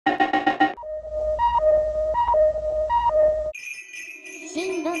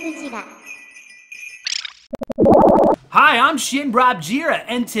ShinRobjira. Hi, I'm ShinRobjira,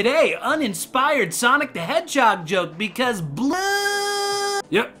 and today, uninspired Sonic the Hedgehog joke because blue.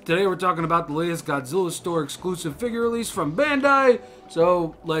 Yep, today we're talking about the latest Godzilla store exclusive figure release from Bandai,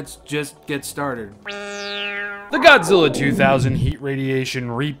 so let's just get started. The Godzilla 2000 Heat Radiation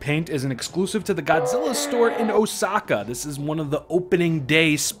repaint is an exclusive to the Godzilla store in Osaka. This is one of the opening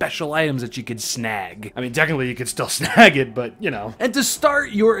day special items that you could snag. I mean, technically you could still snag it, but you know. And to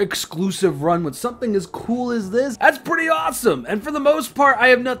start your exclusive run with something as cool as this, that's pretty awesome. And for the most part, I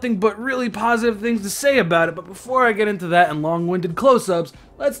have nothing but really positive things to say about it. But before I get into that and long-winded close-ups,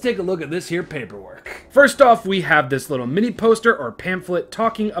 let's take a look at this here paperwork. First off, we have this little mini poster or pamphlet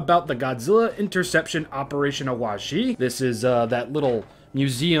talking about the Godzilla Interception Operation Awashi. This is that little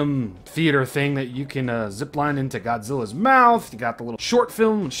museum theater thing that you can zipline into Godzilla's mouth. You got the little short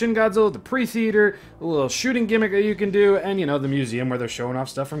film with Shin Godzilla, the pre-theater, a little shooting gimmick that you can do, and you know, the museum where they're showing off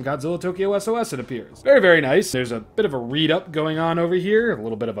stuff from Godzilla Tokyo SOS, it appears. Very, very nice. There's a bit of a read-up going on over here, a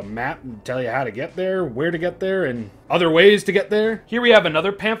little bit of a map to tell you how to get there, where to get there, and other ways to get there. Here we have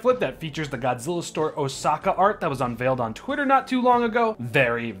another pamphlet that features the Godzilla store Osaka art that was unveiled on Twitter not too long ago.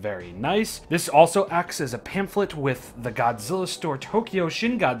 Very, very nice. This also acts as a pamphlet with the Godzilla store Tokyo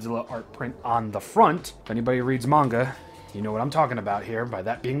Shin Godzilla art print on the front. If anybody reads manga, you know what I'm talking about here, by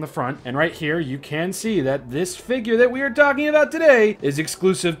that being the front. And right here, you can see that this figure that we are talking about today is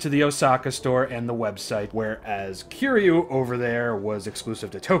exclusive to the Osaka store and the website, whereas Kiryu over there was exclusive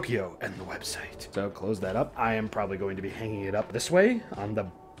to Tokyo and the website. So close that up. I am probably going to be hanging it up this way on the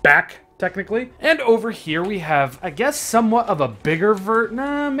back, technically. And over here we have, I guess, somewhat of a bigger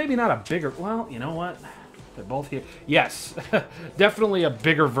maybe not a bigger, well, you know what? They're both here. Yes, definitely a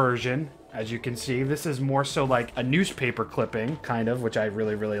bigger version. As you can see, this is more so like a newspaper clipping, kind of, which I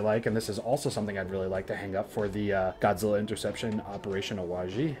really, really like. And this is also something I'd really like to hang up for the Godzilla Interception Operation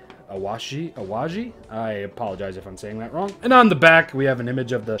Awashi. I apologize if I'm saying that wrong. And on the back, we have an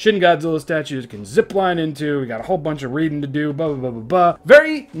image of the Shin Godzilla statue you can zip line into. We got a whole bunch of reading to do, blah, blah, blah, blah, blah.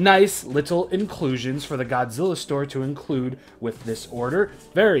 Very nice little inclusions for the Godzilla store to include with this order.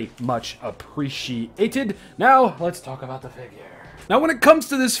 Very much appreciated. Now, let's talk about the figure. Now, when it comes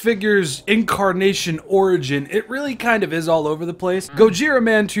to this figure's incarnation origin, it really kind of is all over the place. Gojira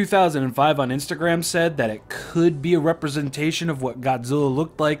Man 2005 on Instagram said that it could be a representation of what Godzilla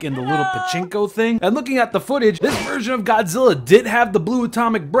looked like in the little pachinko thing. And looking at the footage, this version of Godzilla did have the blue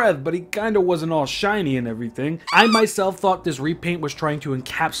atomic breath, but he kind of wasn't all shiny and everything. I myself thought this repaint was trying to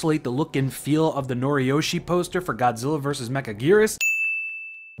encapsulate the look and feel of the Noriyoshi poster for Godzilla vs. Mechagodzilla.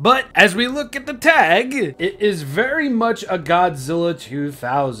 But as we look at the tag, it is very much a Godzilla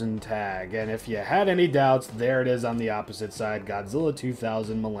 2000 tag. And if you had any doubts, there it is on the opposite side. Godzilla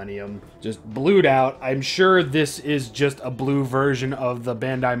 2000 Millennium, just blued out. I'm sure this is just a blue version of the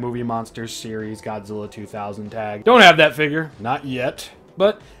Bandai Movie Monsters series Godzilla 2000 tag. Don't have that figure, not yet.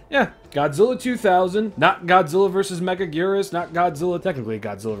 But yeah, Godzilla 2000, not Godzilla vs. Mechagodzilla, not Godzilla. Technically,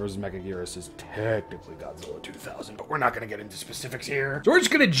 Godzilla vs. Mechagodzilla is technically Godzilla 2000, but we're not going to get into specifics here. So we're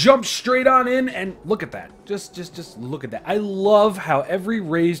just going to jump straight on in and look at that. Just look at that. I love how every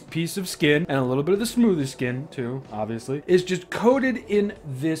raised piece of skin, and a little bit of the smoother skin too, obviously, is just coated in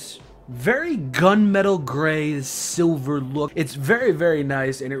this very gunmetal gray silver look. It's very, very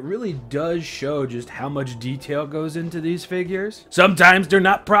nice, and it really does show just how much detail goes into these figures. Sometimes they're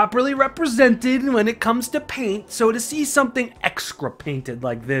not properly represented when it comes to paint, so to see something extra painted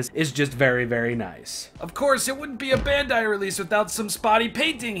like this is just very, very nice. Of course, it wouldn't be a Bandai release without some spotty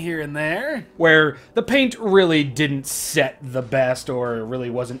painting here and there, where the paint really didn't set the best or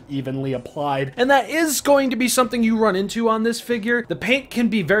really wasn't evenly applied, and that is going to be something you run into on this figure. The paint can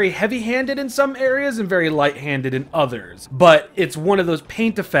be very heavy-handed in some areas and very light-handed in others, but it's one of those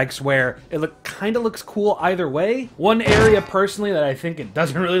paint effects where it kind of looks cool either way. One area personally that I think it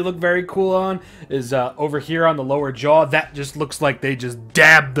doesn't really look very cool on is over here on the lower jaw. That just looks like they just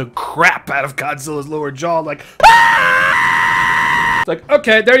dabbed the crap out of Godzilla's lower jaw, like It's like,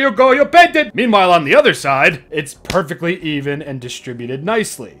 okay, there you go, you're painted. Meanwhile, on the other side, it's perfectly even and distributed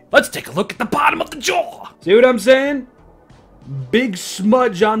nicely. Let's take a look at the bottom of the jaw. See what I'm saying? Big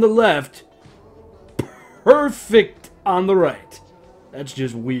smudge on the left, perfect on the right. That's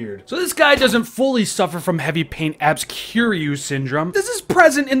just weird. So this guy doesn't fully suffer from heavy paint apps Kiryu syndrome. This is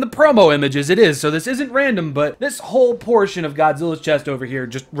present in the promo images, it is, so this isn't random, but this whole portion of Godzilla's chest over here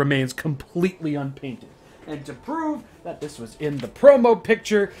just remains completely unpainted. And to prove that this was in the promo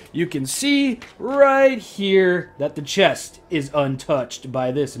picture. You can see right here that the chest is untouched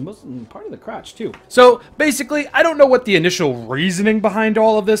by this, and part of the crotch too. So basically, I don't know what the initial reasoning behind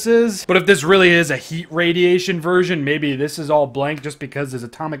all of this is, but if this really is a heat radiation version, maybe this is all blank just because his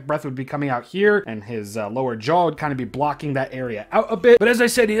atomic breath would be coming out here, and his lower jaw would kind of be blocking that area out a bit. But as I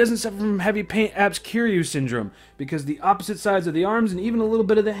said, he doesn't suffer from heavy paint abs Kiryu syndrome, because the opposite sides of the arms and even a little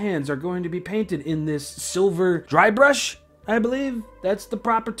bit of the hands are going to be painted in this silver dry brush, I believe that's the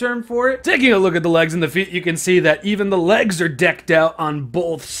proper term for it. Taking a look at the legs and the feet, you can see that even the legs are decked out on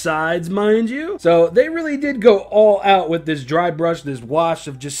both sides, mind you. So they really did go all out with this dry brush, this wash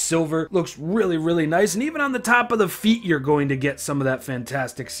of just silver. Looks really, really nice. And even on the top of the feet, you're going to get some of that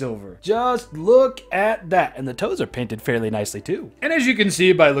fantastic silver. Just look at that. And the toes are painted fairly nicely too. And as you can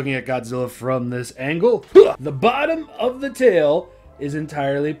see by looking at Godzilla from this angle, the bottom of the tail is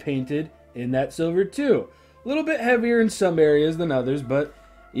entirely painted in that silver too. A little bit heavier in some areas than others, but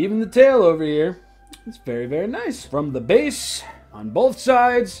even the tail over here, it's very, very nice. From the base on both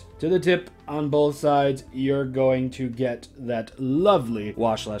sides to the tip on both sides, you're going to get that lovely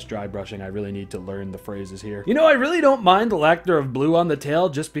wash/dry brushing. I really need to learn the phrases here. You know, I really don't mind the lack of blue on the tail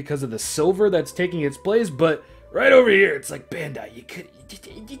just because of the silver that's taking its place, but right over here, it's like, Bandai, you could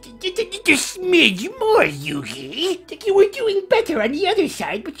just smidge more, Yugi. Like you were doing better on the other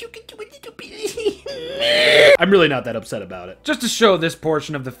side, but you could do a little bit. I'm really not that upset about it. Just to show this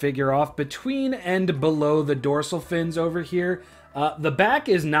portion of the figure off, between and below the dorsal fins over here, the back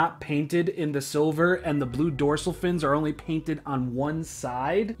is not painted in the silver, and the blue dorsal fins are only painted on one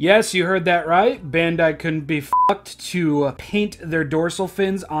side. Yes, you heard that right. Bandai couldn't be fucked to paint their dorsal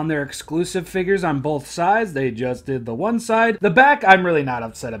fins on their exclusive figures on both sides. They just did the one side. The back, I'm really not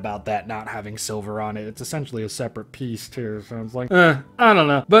upset about that not having silver on it. It's essentially a separate piece too, so it's like, I don't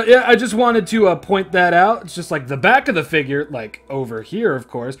know. But yeah, I just wanted to point that out. It's just like the back of the figure, like over here, of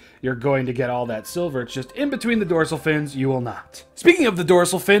course, you're going to get all that silver. It's just in between the dorsal fins, you will not. Speaking of the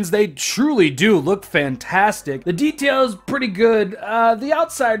dorsal fins, they truly do look fantastic. The detail is pretty good. The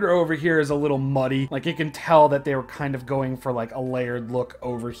outside row over here is a little muddy. Like, you can tell that they were kind of going for like a layered look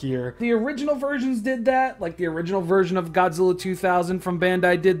over here. The original versions did that. Like, the original version of Godzilla 2000 from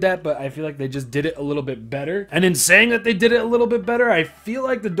Bandai did that, but I feel like they just did it a little bit better. And in saying that they did it a little bit better, I feel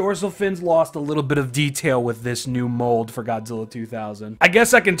like the dorsal fins lost a little bit of detail with this new mold for Godzilla 2000. I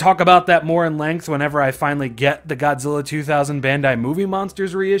guess I can talk about that more in length whenever I finally get the Godzilla 2000 Bandai Movie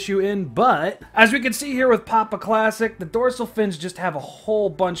Monsters reissue in, but as we can see here with Papa Classic, the dorsal fins just have a whole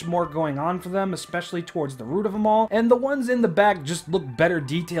bunch more going on for them, especially towards the root of them all, and the ones in the back just look better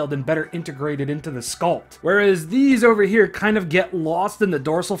detailed and better integrated into the sculpt. Whereas these over here kind of get lost in the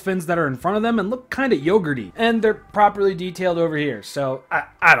dorsal fins that are in front of them and look kind of yogurty, and they're properly detailed over here, so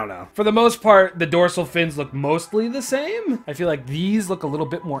I don't know. For the most part, the dorsal fins look mostly the same. I feel like these look a little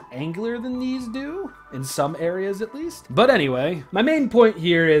bit more angular than these do, in some areas at least. But anyway, my main point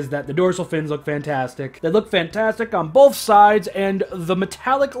here is that the dorsal fins look fantastic. They look fantastic on both sides, and the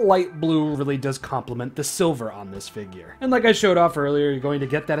metallic light blue really does complement the silver on this figure. And like I showed off earlier, you're going to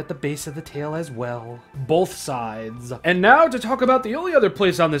get that at the base of the tail as well. Both sides. And now to talk about the only other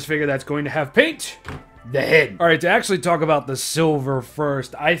place on this figure that's going to have paint. The head. Alright, to actually talk about the silver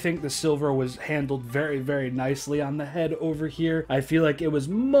first, I think the silver was handled very, very nicely on the head over here. I feel like it was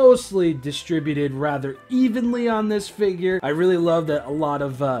mostly distributed rather evenly on this figure. I really love that a lot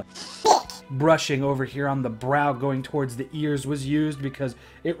of brushing over here on the brow going towards the ears was used, because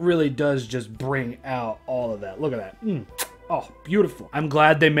it really does just bring out all of that. Look at that. Oh, beautiful. I'm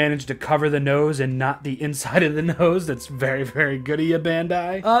glad they managed to cover the nose and not the inside of the nose. That's very, very good of you,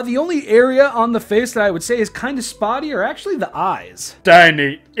 Bandai. The only area on the face that I would say is kind of spotty are actually the eyes.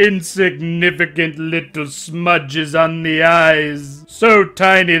 Tiny, insignificant little smudges on the eyes. So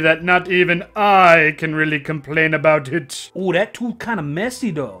tiny that not even I can really complain about it. Oh, that tool kind of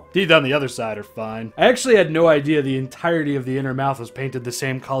messy though. Teeth on the other side are fine. I actually had no idea the entirety of the inner mouth was painted the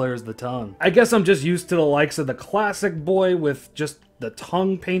same color as the tongue. I guess I'm just used to the likes of the classic boy with just the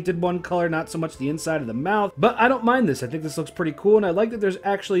tongue painted one color, not so much the inside of the mouth. But I don't mind this. I think this looks pretty cool, and I like that there's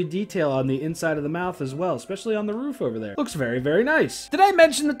actually detail on the inside of the mouth as well, especially on the roof over there. Looks very, very nice. Did I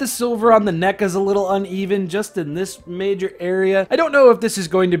mention that the silver on the neck is a little uneven just in this major area? I don't know if this is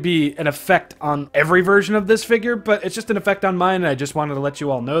going to be an effect on every version of this figure, but it's just an effect on mine, and I just wanted to let you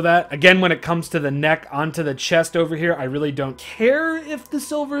all know that. Again, when it comes to the neck onto the chest over here, I really don't care if the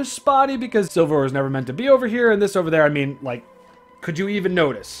silver is spotty, because silver was never meant to be over here, and this over there, I mean, like, Could you even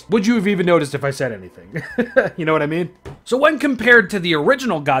notice? Would you have even noticed if I said anything? You know what I mean? So when compared to the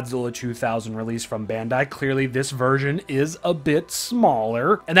original Godzilla 2000 release from Bandai, clearly this version is a bit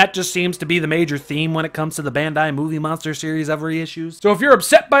smaller. And that just seems to be the major theme when it comes to the Bandai Movie Monster series of reissues. So if you're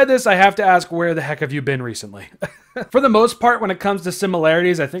upset by this, I have to ask, where the heck have you been recently? For the most part, when it comes to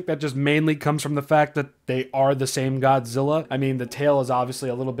similarities, I think that just mainly comes from the fact that they are the same Godzilla. I mean, the tail is obviously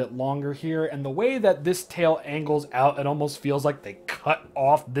a little bit longer here, and the way that this tail angles out, it almost feels like they cut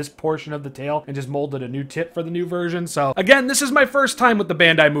off this portion of the tail and just molded a new tip for the new version. So again, this is my first time with the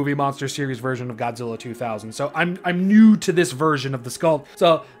Bandai Movie Monster series version of Godzilla 2000, so I'm new to this version of the sculpt.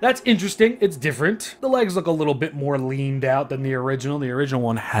 So that's interesting. It's different. The legs look a little bit more leaned out than the original. The original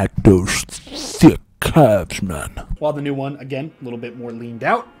one had those thick calves, man. While the new one, again, a little bit more leaned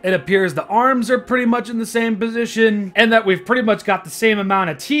out. It appears the arms are pretty much in the same position and that we've pretty much got the same amount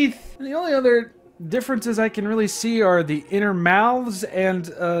of teeth. And the only other differences I can really see are the inner mouths and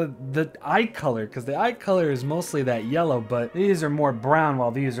the eye color, because the eye color is mostly that yellow, but these are more brown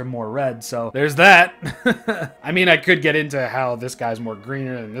while these are more red, so there's that. I mean, I could get into how this guy's more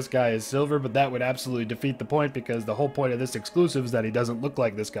greener and this guy is silver, but that would absolutely defeat the point, because the whole point of this exclusive is that he doesn't look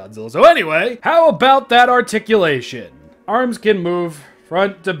like this Godzilla. So anyway, how about that articulation? Arms can move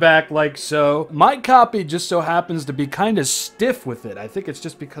front to back like so. My copy just so happens to be kind of stiff with it. I think it's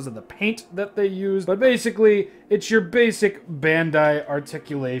just because of the paint that they use. But basically, it's your basic Bandai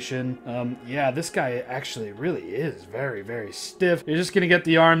articulation. Yeah, this guy actually really is very, very stiff. You're just gonna get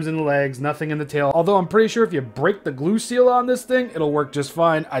the arms and the legs, nothing in the tail. Although I'm pretty sure if you break the glue seal on this thing, it'll work just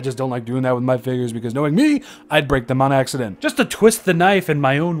fine. I just don't like doing that with my figures because knowing me, I'd break them on accident. Just to twist the knife in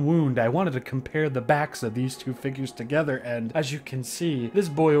my own wound, I wanted to compare the backs of these two figures together, and as you can see, this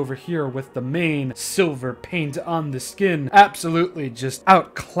boy over here with the main silver paint on the skin absolutely just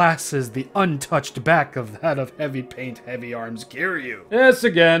outclasses the untouched back of that of Heavy Paint, Heavy Arms Kiryu. Yes,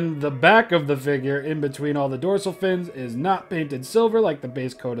 again, the back of the figure in between all the dorsal fins is not painted silver like the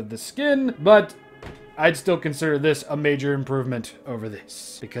base coat of the skin, but I'd still consider this a major improvement over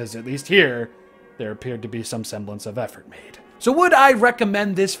this, because at least here, there appeared to be some semblance of effort made. So would I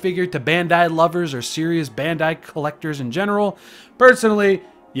recommend this figure to Bandai lovers or serious Bandai collectors in general? Personally,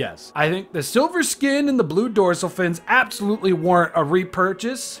 yes. I think the silver skin and the blue dorsal fins absolutely warrant a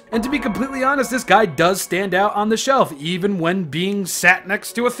repurchase. And to be completely honest, this guy does stand out on the shelf, even when being sat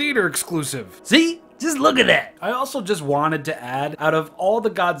next to a theater exclusive. See? Just look at that. I also just wanted to add, out of all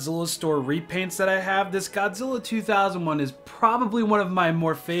the Godzilla store repaints that I have, this Godzilla 2000 one is probably one of my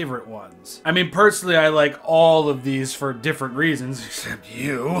more favorite ones. I mean, personally, I like all of these for different reasons, except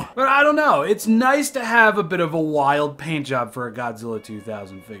you. But I don't know, it's nice to have a bit of a wild paint job for a Godzilla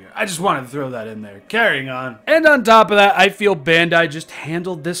 2000 figure. I just wanted to throw that in there. Carrying on. And on top of that, I feel Bandai just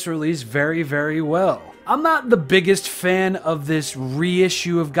handled this release very, very well. I'm not the biggest fan of this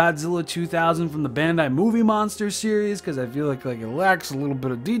reissue of Godzilla 2000 from the Bandai Movie Monster series, because I feel like it lacks a little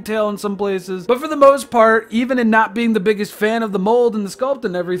bit of detail in some places. But for the most part, even in not being the biggest fan of the mold and the sculpt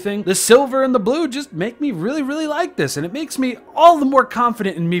and everything, the silver and the blue just make me really, really like this, and it makes me all the more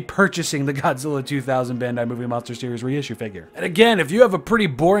confident in me purchasing the Godzilla 2000 Bandai Movie Monster series reissue figure. And again, if you have a pretty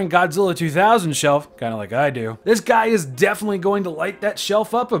boring Godzilla 2000 shelf, kind of like I do, this guy is definitely going to light that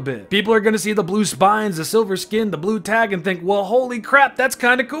shelf up a bit. People are going to see the blue spines, the silver skin, the blue tag, and think, well, holy crap, that's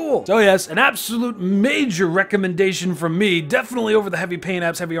kind of cool. So yes, an absolute major recommendation from me, definitely over the Heavy Paint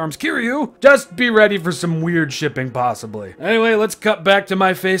Apps, Heavy Arms Kiryu. Just be ready for some weird shipping, possibly. Anyway, let's cut back to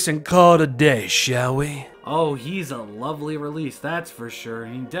my face and call it a day, shall we? Oh, he's a lovely release, that's for sure.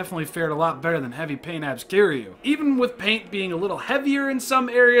 He definitely fared a lot better than Heavy Paint Apps Kiryu. Even with paint being a little heavier in some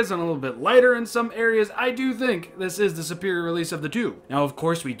areas and a little bit lighter in some areas, I do think this is the superior release of the two. Now, of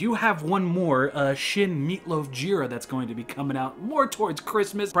course, we do have one more, ShinRobjira, that's going to be coming out more towards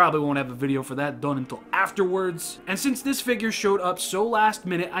Christmas. Probably won't have a video for that done until afterwards. And since this figure showed up so last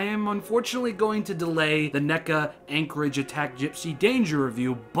minute, I am unfortunately going to delay the NECA Anchorage Attack Gypsy Danger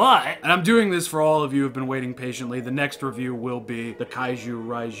review, but, and I'm doing this for all of you who have been waiting patiently, the next review will be the Kaiju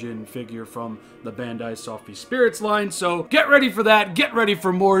Raijin figure from the Bandai Softbee Spirits line, so get ready for that, get ready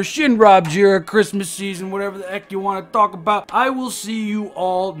for more ShinRobjira, Christmas season, whatever the heck you want to talk about. I will see you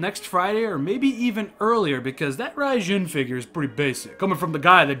all next Friday, or maybe even earlier, because that Raijin figure is pretty basic. Coming from the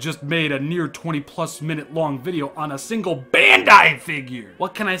guy that just made a near 20+ minute long video on a single Bandai figure.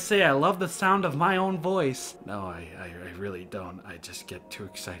 What can I say? I love the sound of my own voice. No, I really don't. I just get too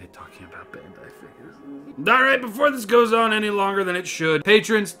excited talking about Bandai figures. Alright, before this goes on any longer than it should,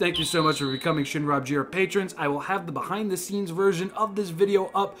 patrons, thank you so much for becoming ShinRobjira patrons. I will have the behind-the-scenes version of this video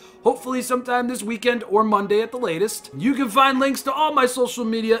up, hopefully sometime this weekend or Monday at the latest. You can find links to all my social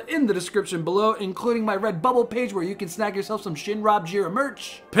media in the description below, including my Redbubble page where you can snag yourself some ShinRobjira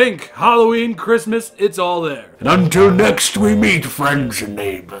merch. Pink, Halloween, Christmas, it's all there. And until next we meet, friends and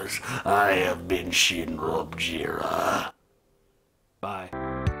neighbors, I have been ShinRobjira. Bye.